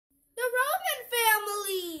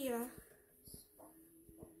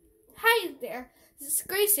Hi there, this is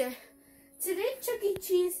Gracer. Today Chuck E.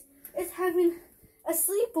 Cheese is having a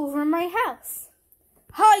sleepover in my house.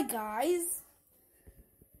 Hi guys!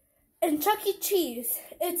 And Chuck E. Cheese,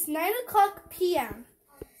 it's 9:00 p.m.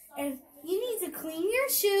 and you need to clean your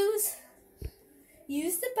shoes,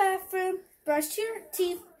 use the bathroom, brush your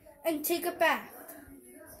teeth, and take a bath.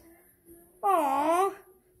 Aww,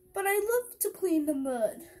 but I love to play in the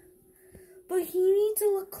mud. But you need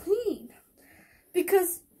to look clean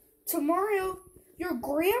because tomorrow your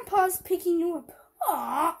grandpa's picking you up.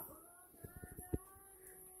 Aww.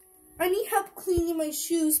 I need help cleaning my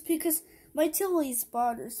shoes because my tail always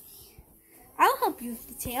bothers me. I'll help you with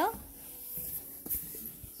the tail.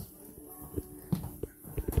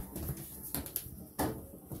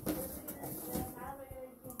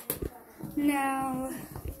 Now,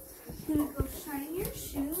 I'm going to go shine your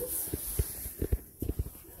shoes.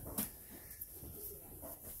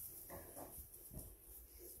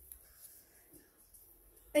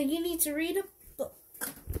 And you need to read a book.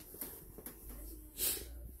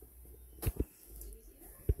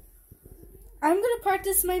 I'm going to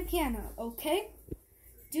practice my piano, okay?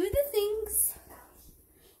 Do the things,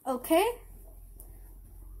 okay?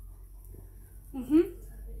 I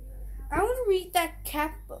want to read that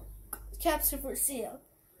cat book. Caps are for sale.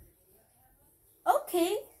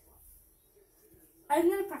 Okay. I'm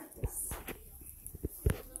going to practice.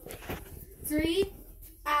 3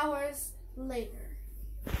 hours later.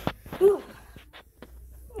 Ooh.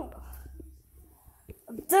 Oh.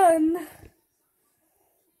 I'm done.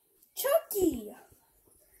 Chucky!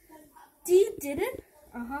 You did it?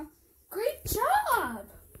 Great job!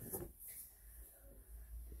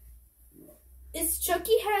 Is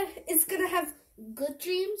Chucky is gonna have good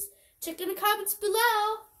dreams? Check in the comments below.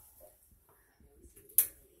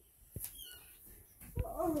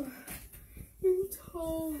 Oh, I'm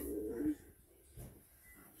tired.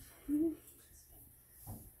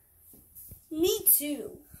 Me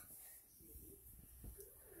too.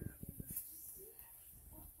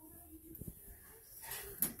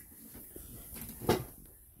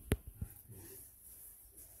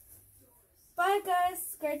 Bye guys,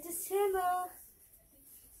 subscribe to this channel.